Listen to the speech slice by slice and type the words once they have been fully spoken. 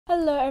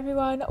Hello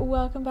everyone,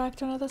 welcome back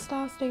to another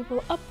Star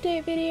Stable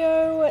update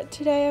video.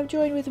 Today I'm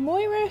joined with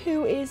Moira,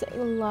 who is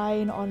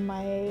lying on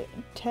my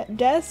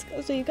desk,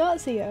 so you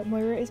can't see her.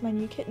 Moira is my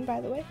new kitten, by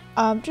the way.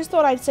 Just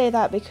thought I'd say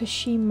that because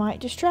she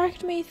might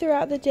distract me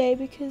throughout the day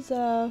because,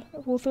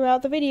 well,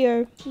 throughout the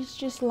video. She's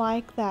just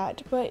like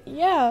that. But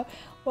yeah,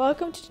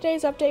 welcome to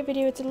today's update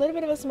video. It's a little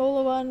bit of a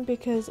smaller one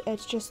because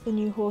it's just the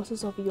new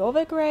horses of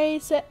Jorvik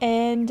race,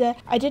 and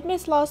I did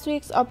miss last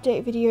week's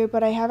update video,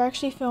 but I have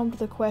actually filmed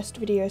the quest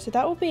video, so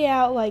that will be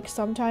out like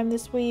sometime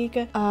this week.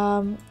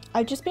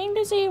 I've just been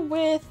busy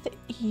with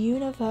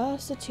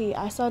university.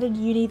 I started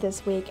uni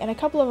this week and a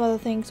couple of other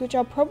things, which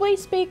I'll probably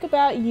speak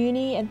about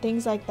uni and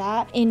things like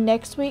that in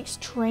next week's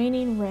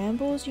training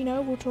rambles. You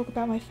know, we'll talk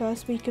about my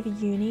first week of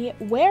uni.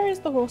 Where is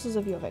the horses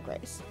of Jorvik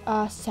race?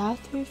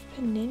 South Hoof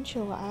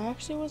Peninsula. I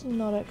actually was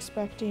not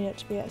expecting it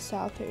to be at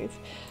South Hoof,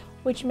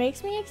 which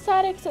makes me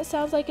excited because it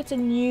sounds like it's a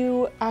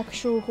new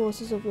actual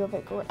horses of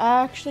Jorvik. Or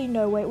actually,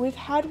 no, wait, we've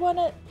had one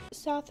at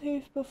South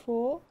Hoof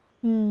before.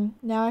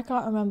 Now I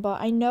can't remember.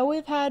 I know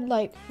we've had,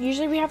 like,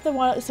 usually we have the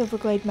one at the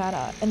Silverglade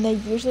Manor, and they're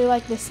usually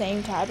like the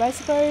same type, I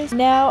suppose.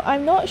 Now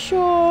I'm not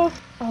sure.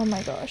 Oh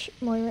my gosh,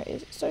 Moira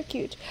is so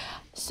cute.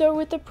 So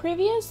with the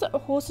previous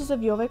horses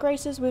of Jorvik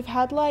races, we've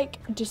had like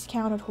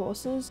discounted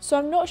horses. So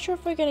I'm not sure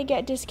if we're going to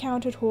get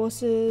discounted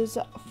horses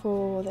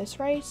for this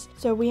race.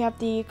 So we have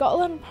the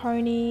Gotland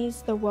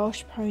ponies, the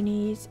Welsh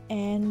ponies,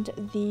 and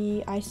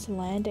the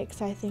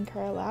Icelandics I think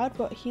are allowed,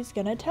 but he's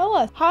going to tell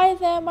us. Hi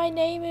there, my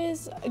name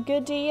is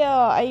Gadia.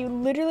 I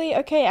literally,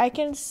 okay, I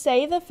can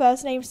say the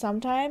first name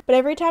sometime, but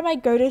every time I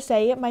go to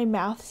say it, my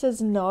mouth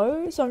says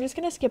no. So I'm just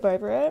going to skip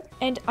over it.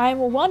 And I'm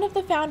one of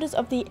the founders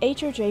of the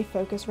HOJ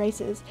Focus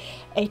Races.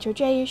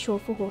 HOJ is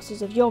short for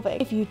Horses of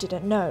Jorvik, if you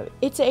didn't know.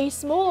 It's a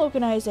small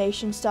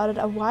organisation started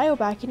a while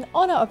back in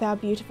honour of our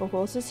beautiful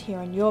horses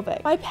here in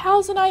Jorvik. My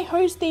pals and I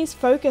host these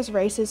focus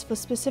races for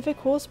specific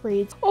horse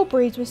breeds or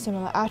breeds with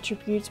similar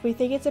attributes. We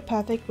think it's a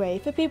perfect way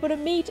for people to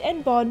meet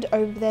and bond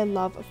over their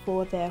love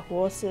for their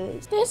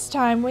horses. This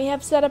time we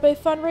have set up a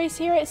fun race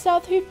here at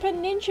South Hoof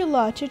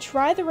Peninsula. To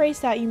try the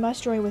race out, you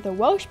must join with a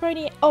Welsh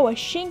pony, a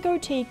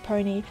chincoteague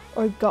pony,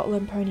 or a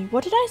Gotland pony.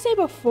 What did I say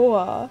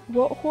before?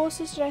 What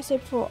horses did I say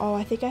before? Oh,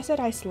 I think I said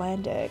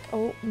Icelandic.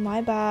 Oh, my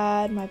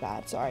bad,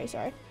 sorry.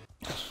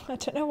 I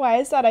don't know why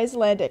I said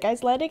Icelandic.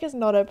 Icelandic is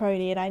not a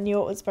pony and I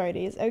knew it was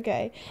ponies.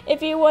 Okay.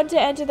 If you want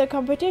to enter the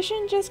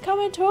competition, just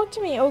come and talk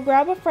to me or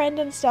grab a friend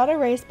and start a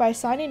race by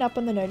signing up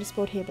on the notice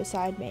board here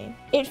beside me.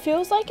 It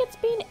feels like it's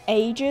been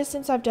ages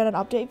since I've done an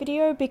update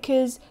video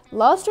because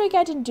last week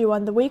I didn't do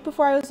one. The week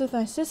before I was with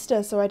my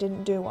sister, so I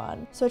didn't do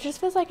one. So it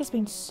just feels like it's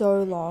been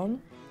so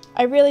long.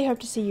 I really hope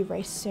to see you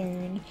race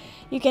soon.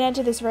 You can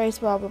enter this race,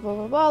 blah, blah, blah,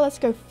 blah, blah. Let's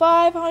go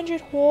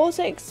 500 horse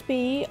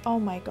XP. Oh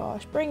my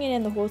gosh, bringing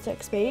in the horse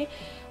XP.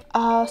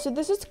 So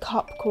this is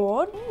cup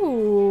corn.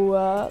 Ooh,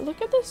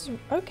 look at this.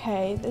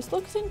 Okay, this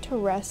looks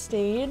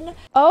interesting.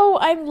 Oh,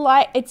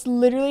 it's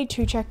literally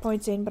 2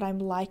 checkpoints in, but I'm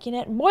liking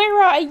it.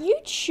 Moira, are you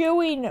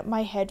chewing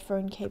my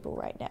headphone cable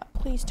right now?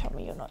 Please tell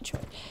me you're not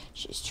chewing.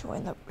 She's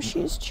chewing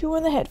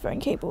the headphone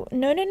cable.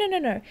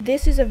 No.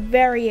 This is a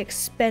very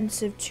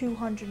expensive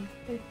 $250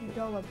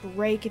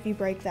 break if you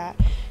break that.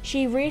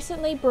 She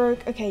recently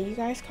broke, okay, you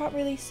guys can't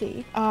really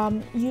see.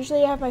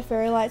 Usually I have my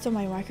fairy lights on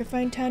my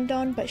microphone turned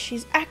on, but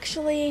she's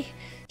actually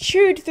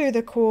chewed through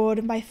the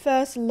cord. My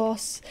first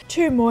loss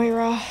to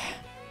Moira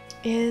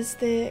is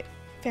the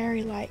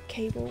fairy light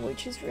cable,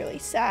 which is really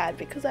sad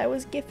because I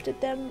was gifted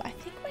them. I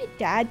think my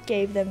dad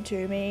gave them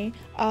to me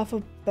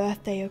for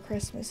birthday or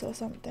Christmas or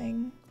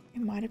something.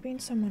 It might have been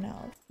someone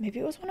else. Maybe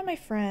it was one of my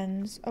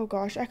friends. Oh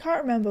gosh, I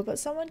can't remember, but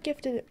someone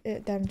gifted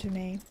them to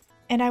me.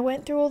 And I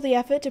went through all the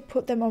effort to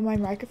put them on my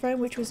microphone,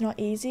 which was not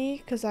easy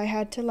because I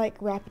had to like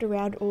wrap it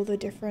around all the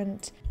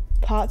different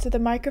parts of the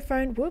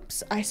microphone.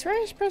 Whoops, I swear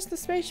I pressed the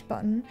space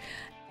button.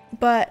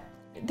 But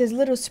there's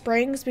little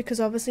springs because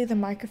obviously the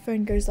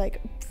microphone goes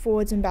like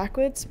forwards and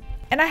backwards.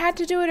 And I had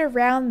to do it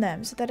around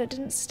them so that it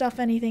didn't stuff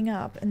anything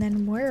up. And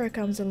then Moira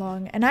comes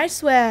along and I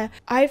swear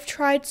I've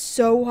tried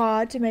so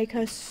hard to make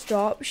her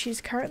stop.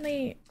 She's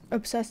currently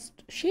obsessed.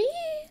 She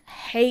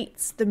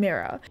hates the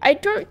mirror. I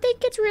don't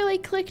think it's really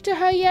clicked to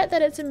her yet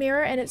that it's a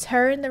mirror and it's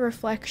her in the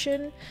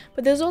reflection,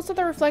 but there's also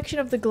the reflection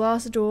of the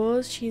glass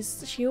doors.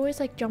 She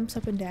always like jumps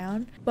up and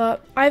down,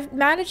 but I've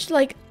managed to,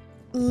 like,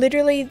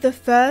 literally the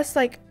first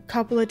like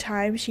couple of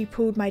times she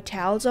pulled my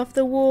towels off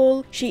the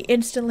wall, she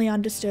instantly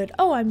understood,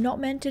 oh, I'm not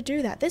meant to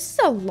do that. This is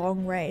a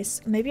long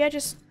race. Maybe I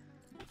just,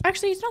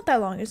 actually it's not that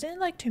long, it's in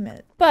like 2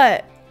 minutes,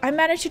 but I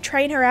managed to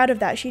train her out of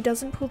that. She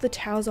doesn't pull the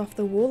towels off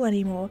the wall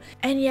anymore.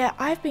 And yeah,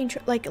 I've been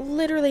like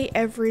literally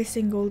every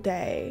single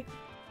day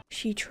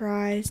she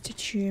tries to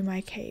chew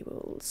my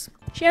cables.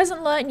 She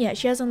hasn't learnt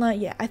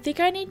yet. I think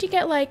I need to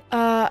get like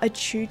a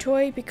chew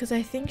toy because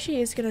I think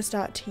she is gonna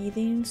start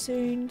teething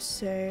soon.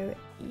 So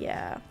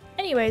yeah.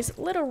 Anyways,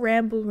 little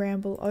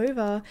ramble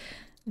over.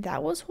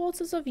 That was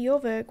Horses of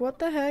Jorvik. What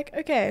the heck?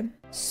 Okay,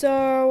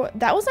 so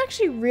that was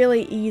actually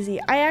really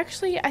easy. I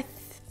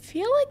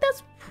feel like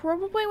that's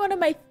probably one of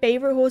my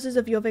favorite horses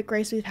of Jorvik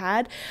race we've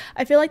had.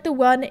 I feel like the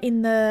one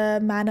in the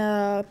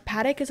manor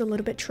paddock is a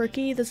little bit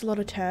tricky. There's a lot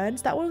of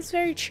turns. That one was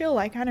very chill.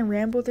 I kind of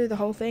rambled through the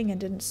whole thing and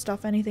didn't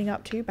stuff anything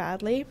up too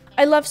badly.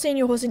 I love seeing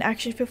your horse in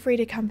action. Feel free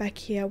to come back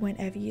here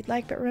whenever you'd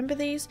like, but remember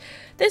this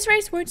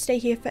race won't stay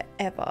here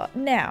forever.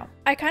 Now,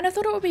 I kind of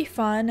thought it would be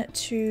fun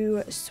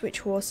to switch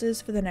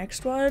horses for the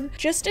next one,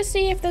 just to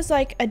see if there's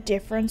like a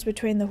difference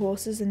between the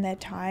horses and their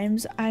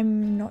times.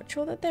 I'm not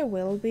sure that there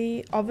will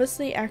be.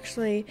 Obviously,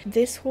 actually,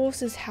 this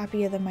horse is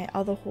happier than my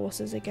other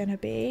horses are gonna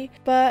be,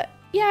 but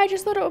yeah, I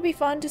just thought it would be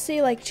fun to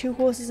see like 2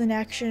 horses in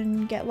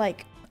action, get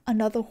like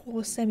another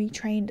horse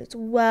semi-trained as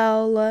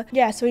well.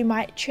 Yeah, so we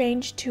might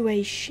change to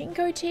a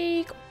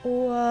chincoteague,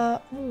 or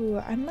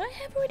I might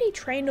have already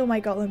trained all my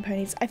Gotland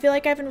ponies. I feel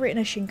like I haven't ridden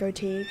a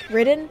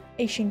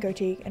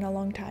chincoteague in a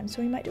long time,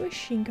 so we might do a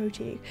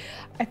chincoteague.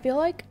 I feel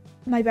like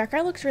my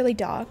background looks really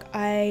dark.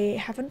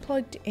 I haven't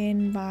plugged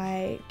in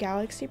my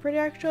galaxy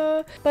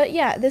projector, but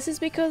yeah, this is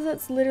because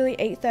it's literally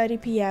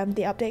 8:30 p.m.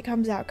 The update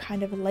comes out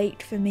kind of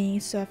late for me,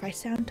 so if I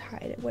sound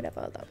tired or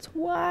whatever, that's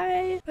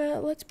why.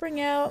 But let's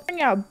bring out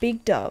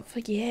Big Dove.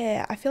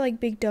 Yeah, I feel like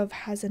Big Dove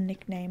has a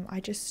nickname.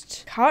 I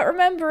just can't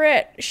remember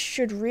it.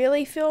 Should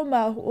really film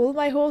all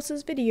my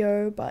horses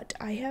video, but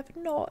I have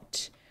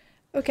not.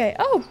 Okay,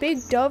 oh,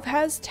 Big Dove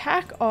has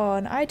tack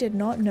on. I did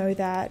not know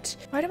that.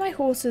 Why do my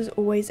horses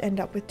always end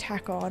up with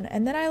tack on?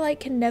 And then I like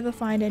can never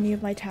find any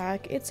of my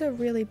tack. It's a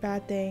really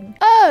bad thing.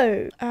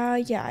 Oh!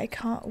 Yeah, I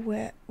can't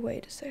wear...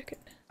 Wait a second.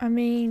 I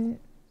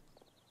mean...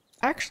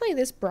 Actually,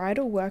 this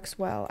bridle works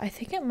well. I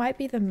think it might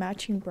be the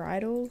matching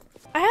bridle.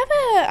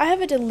 I have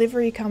a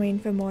delivery coming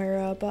for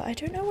Moira, but I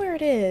don't know where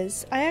it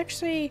is. I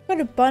actually got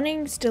a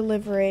Bunnings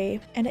delivery,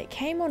 and it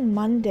came on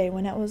Monday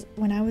when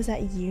I was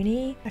at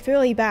uni. I feel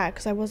really bad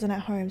because I wasn't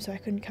at home, so I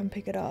couldn't come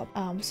pick it up.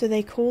 So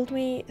they called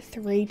me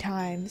 3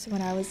 times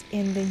when I was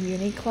in the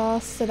uni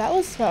class, so that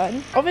was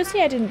fun.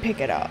 Obviously, I didn't pick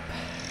it up,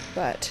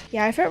 but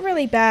yeah, I felt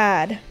really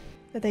bad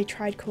that they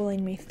tried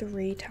calling me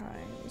 3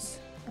 times.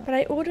 But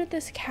I ordered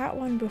this cat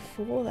one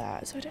before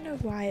that, so I don't know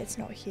why it's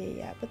not here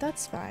yet, but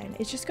that's fine.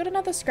 It's just got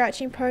another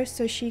scratching post,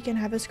 so she can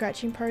have a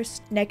scratching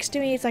post next to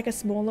me. It's like a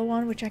smaller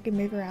one, which I can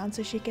move around,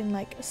 so she can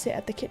like sit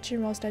at the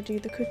kitchen whilst I do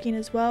the cooking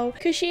as well,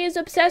 because she is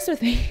obsessed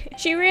with me.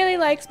 She really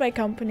likes my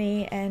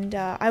company, and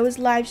I was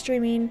live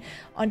streaming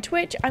on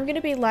Twitch. I'm going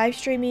to be live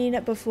streaming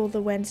before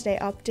the Wednesday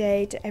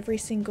update every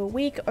single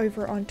week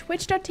over on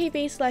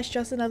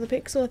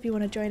twitch.tv/JustAnotherPixel if you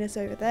want to join us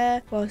over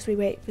there. Whilst we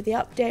wait for the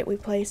update, we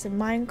play some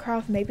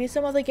Minecraft, maybe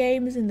some other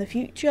games in the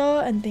future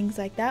and things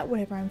like that,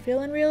 whatever I'm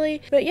feeling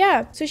really. But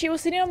yeah, so she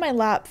was sitting on my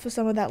lap for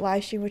some of that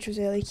live stream, which was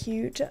really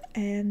cute.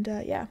 And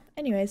yeah,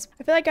 anyways,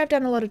 I feel like I've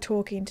done a lot of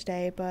talking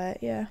today,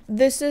 but yeah,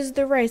 this is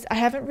the race. I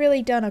haven't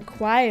really done a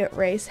quiet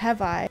race,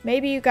 have I?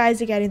 Maybe you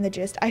guys are getting the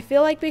gist. I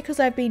feel like because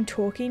I've been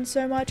talking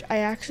so much, I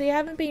actually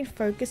haven't been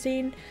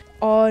focusing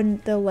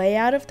on the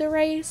layout of the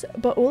race,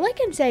 but all I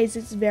can say is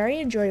it's very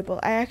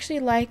enjoyable. I actually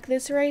like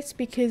this race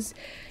because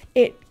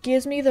it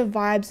gives me the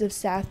vibes of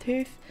South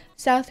Hoof.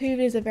 South Hoof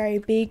is a very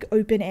big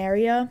open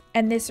area,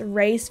 and this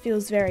race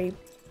feels very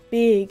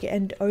big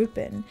and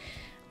open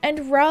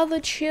and rather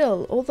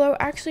chill. Although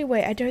actually,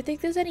 wait, I don't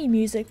think there's any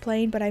music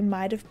playing, but I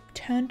might have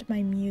turned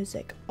my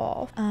music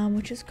off,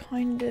 which is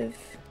kind of...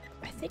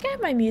 I think I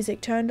have my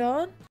music turned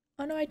on.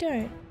 Oh no, I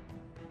don't.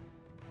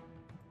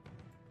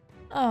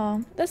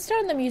 Oh, let's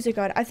turn the music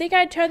on. I think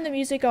I turned the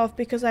music off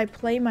because I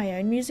play my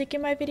own music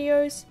in my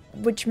videos,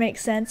 which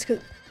makes sense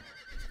because...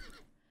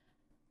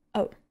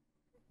 Oh.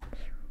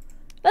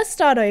 Let's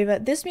start over.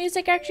 This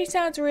music actually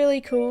sounds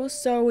really cool,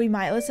 so we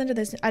might listen to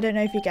this. I don't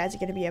know if you guys are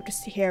going to be able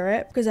to hear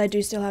it because I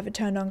do still have it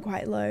turned on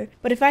quite low.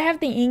 But if I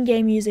have the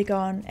in-game music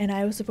on and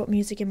I also put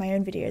music in my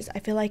own videos, I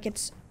feel like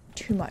it's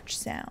too much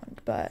sound,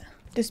 but...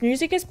 This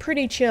music is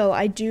pretty chill.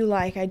 I do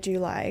like.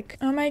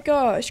 Oh my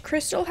gosh,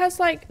 Crystal has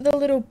like the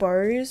little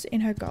bows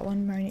in her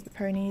Gotland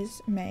pony's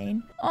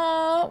mane.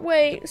 Oh,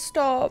 wait,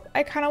 stop.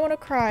 I kind of want to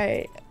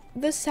cry.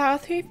 The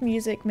South Hoof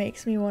music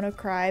makes me want to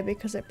cry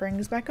because it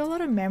brings back a lot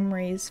of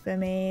memories for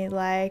me,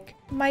 like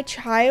my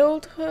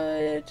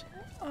childhood.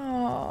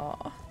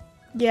 Oh.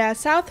 Yeah,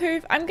 South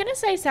Hoof. I'm gonna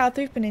say South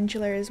Hoof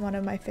Peninsula is one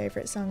of my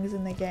favorite songs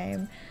in the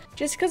game.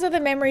 Just because of the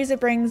memories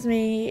it brings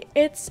me.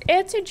 It's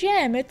a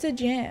gem. It's a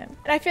gem.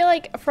 And I feel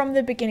like from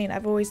the beginning,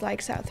 I've always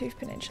liked South Hoof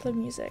Peninsula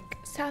music.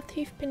 South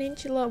Hoof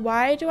Peninsula.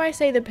 Why do I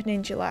say the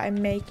peninsula? I'm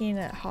making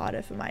it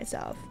harder for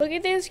myself. Look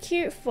at this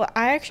cute foot.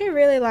 I actually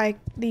really like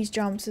these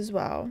jumps as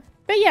well.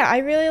 But yeah, I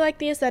really like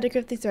the aesthetic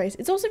of this race.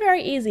 It's also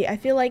very easy. I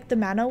feel like the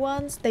manor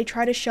ones, they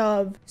try to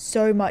shove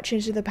so much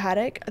into the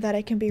paddock that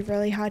it can be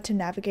really hard to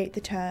navigate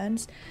the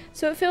turns.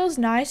 So it feels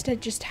nice to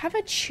just have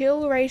a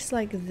chill race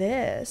like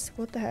this.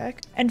 What the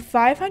heck? And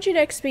 500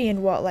 XP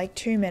in what, like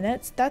 2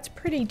 minutes? That's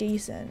pretty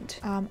decent.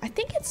 I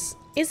think it's...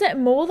 Is it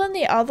more than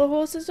the other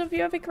horses of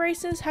Jorvik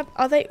races?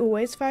 Are they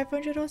always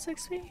 500 horse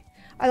XP?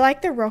 I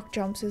like the rock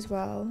jumps as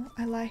well.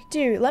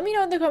 Dude, let me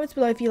know in the comments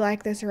below if you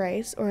like this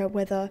race or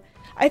whether...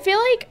 I feel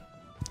like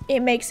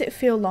it makes it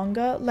feel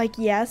longer. Like,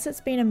 yes,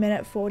 it's been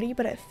 1:40,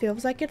 but it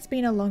feels like it's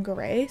been a longer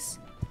race.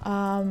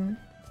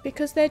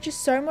 because they're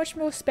just so much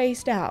more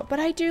spaced out. But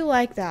I do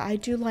like that. I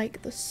do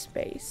like the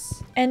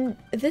space. And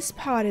this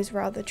part is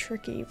rather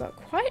tricky, but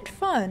quite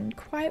fun,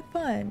 quite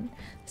fun.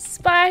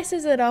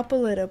 Spices it up a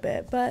little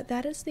bit, but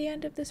that is the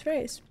end of this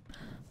race.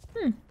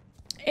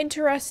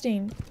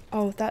 Interesting.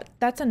 Oh,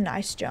 that's a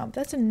nice jump.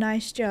 That's a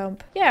nice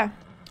jump. Yeah.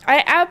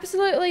 I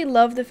absolutely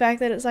love the fact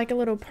that it's like a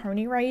little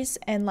pony race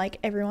and like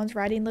everyone's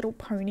riding little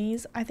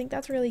ponies. I think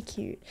that's really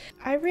cute.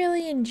 I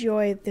really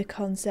enjoy the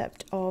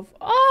concept of,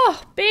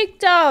 oh, Big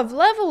Dove,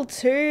 level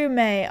 2,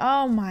 mate.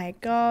 Oh my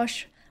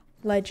gosh,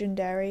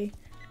 legendary.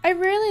 I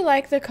really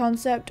like the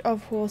concept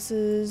of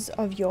horses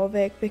of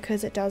Jorvik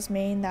because it does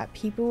mean that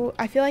people,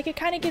 I feel like it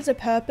kind of gives a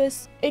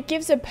purpose. It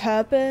gives a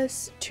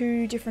purpose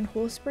to different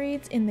horse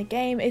breeds in the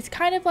game. It's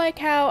kind of like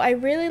how, I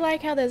really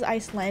like how there's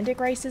Icelandic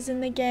races in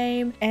the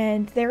game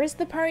and there is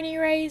the pony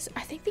race.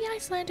 I think the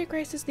Icelandic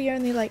race is the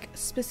only like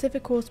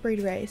specific horse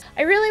breed race.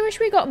 I really wish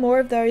we got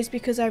more of those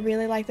because I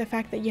really like the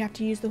fact that you have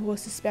to use the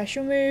horse's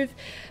special move.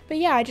 But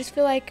yeah, I just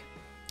feel like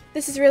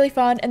this is really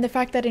fun, and the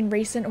fact that in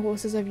recent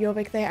Horses of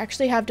Jorvik they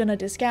actually have done a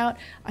discount.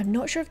 I'm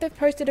not sure if they've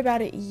posted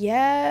about it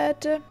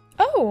yet.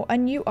 Oh, a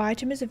new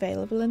item is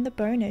available in the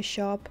bonus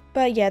shop.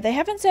 But yeah, they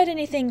haven't said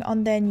anything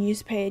on their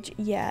news page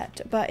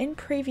yet. But in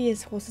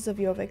previous Horses of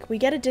Jorvik, we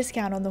get a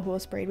discount on the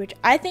horse breed, which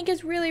I think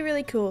is really,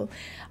 really cool.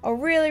 A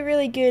really,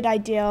 really good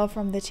idea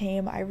from the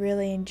team. I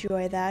really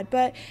enjoy that.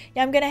 But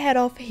yeah, I'm gonna head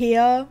off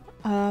here.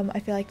 I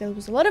feel like there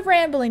was a lot of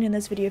rambling in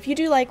this video. If you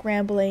do like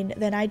rambling,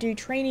 then I do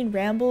training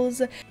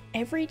rambles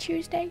every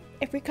Tuesday,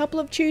 every couple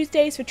of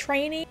Tuesdays for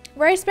training,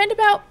 where I spend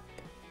about,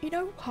 you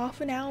know, half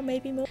an hour,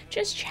 maybe more,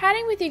 just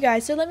chatting with you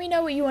guys. So let me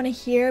know what you want to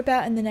hear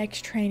about in the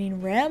next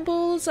training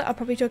rambles. I'll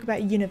probably talk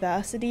about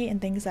university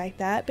and things like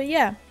that. But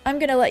yeah, I'm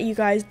gonna let you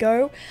guys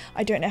go.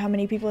 I don't know how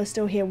many people are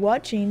still here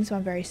watching, so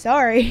I'm very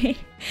sorry.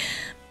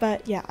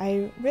 But yeah,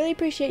 I really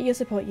appreciate your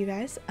support, you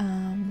guys.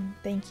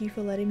 Thank you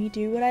for letting me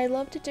do what I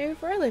love to do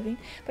for a living.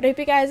 But I hope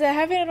you guys are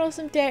having an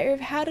awesome day, or have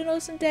had an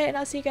awesome day, and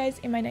I'll see you guys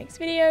in my next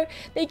video.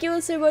 Thank you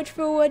all so much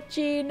for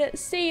watching.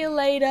 See you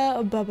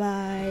later.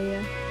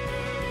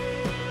 Bye-bye.